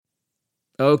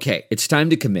Okay, it's time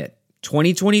to commit.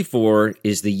 2024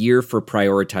 is the year for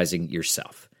prioritizing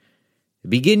yourself.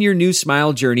 Begin your new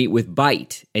smile journey with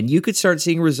Byte, and you could start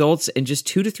seeing results in just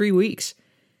 2 to 3 weeks.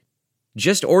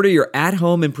 Just order your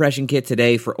at-home impression kit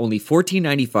today for only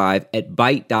 $14.95 at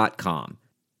Byte.com.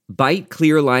 Byte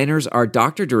clear liners are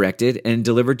doctor-directed and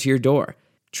delivered to your door.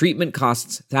 Treatment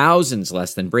costs thousands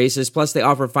less than braces, plus they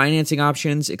offer financing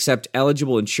options, accept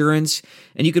eligible insurance,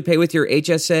 and you could pay with your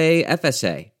HSA,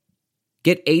 FSA.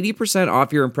 Get 80%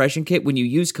 off your impression kit when you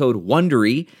use code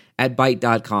WONDERY at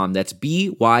Byte.com. That's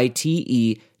BYTE.com.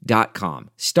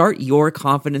 Start your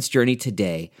confidence journey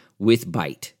today with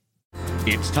Byte.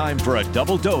 It's time for a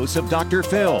double dose of Dr.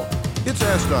 Phil. It's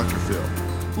Ask Dr. Phil.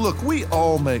 Look, we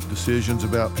all make decisions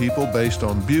about people based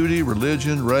on beauty,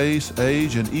 religion, race,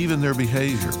 age, and even their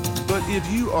behavior. But if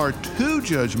you are too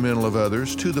judgmental of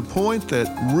others to the point that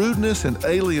rudeness and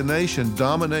alienation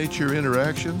dominate your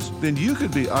interactions, then you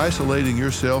could be isolating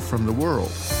yourself from the world.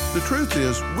 The truth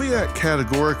is, we act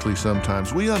categorically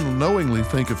sometimes. We unknowingly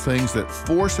think of things that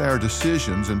force our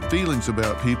decisions and feelings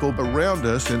about people around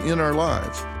us and in our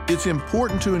lives. It's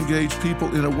important to engage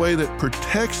people in a way that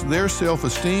protects their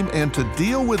self-esteem and to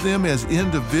deal with them as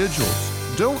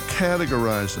individuals. Don't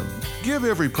categorize them. Give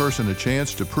every person a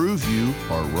chance to prove you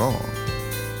are wrong.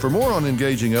 For more on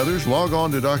engaging others, log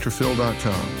on to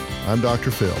drphil.com. I'm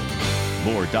Dr. Phil.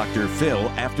 More Dr. Phil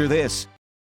after this.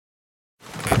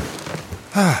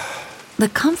 The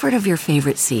comfort of your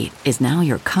favorite seat is now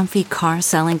your comfy car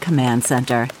selling command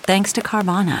center, thanks to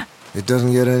Carvana. It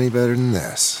doesn't get any better than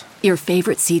this. Your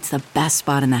favorite seat's the best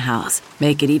spot in the house.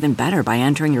 Make it even better by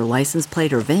entering your license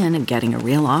plate or VIN and getting a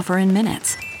real offer in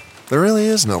minutes. There really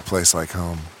is no place like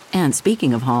home. And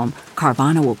speaking of home,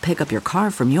 Carvana will pick up your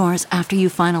car from yours after you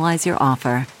finalize your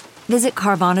offer. Visit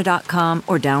Carvana.com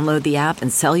or download the app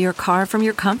and sell your car from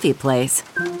your comfy place.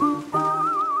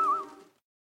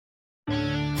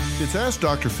 It's Ask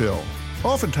Dr. Phil.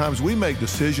 Oftentimes we make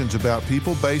decisions about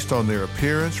people based on their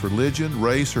appearance, religion,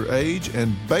 race, or age,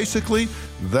 and basically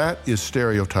that is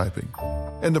stereotyping.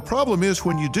 And the problem is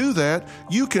when you do that,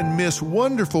 you can miss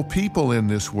wonderful people in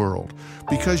this world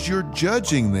because you're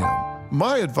judging them.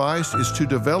 My advice is to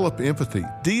develop empathy.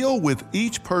 Deal with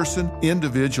each person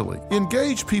individually.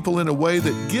 Engage people in a way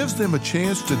that gives them a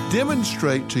chance to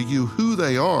demonstrate to you who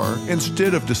they are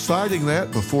instead of deciding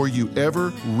that before you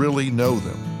ever really know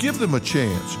them. Give them a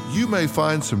chance. You may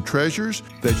find some treasures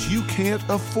that you can't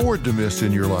afford to miss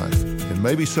in your life, and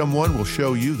maybe someone will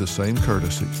show you the same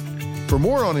courtesy. For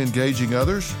more on engaging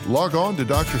others, log on to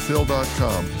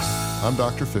drphil.com. I'm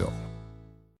Dr. Phil.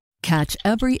 Catch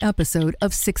every episode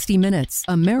of 60 Minutes,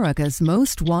 America's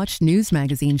most watched news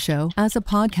magazine show, as a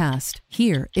podcast.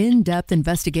 Hear in-depth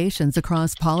investigations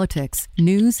across politics,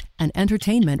 news, and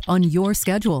entertainment on your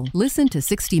schedule. Listen to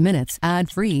 60 Minutes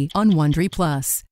ad-free on Wondery Plus.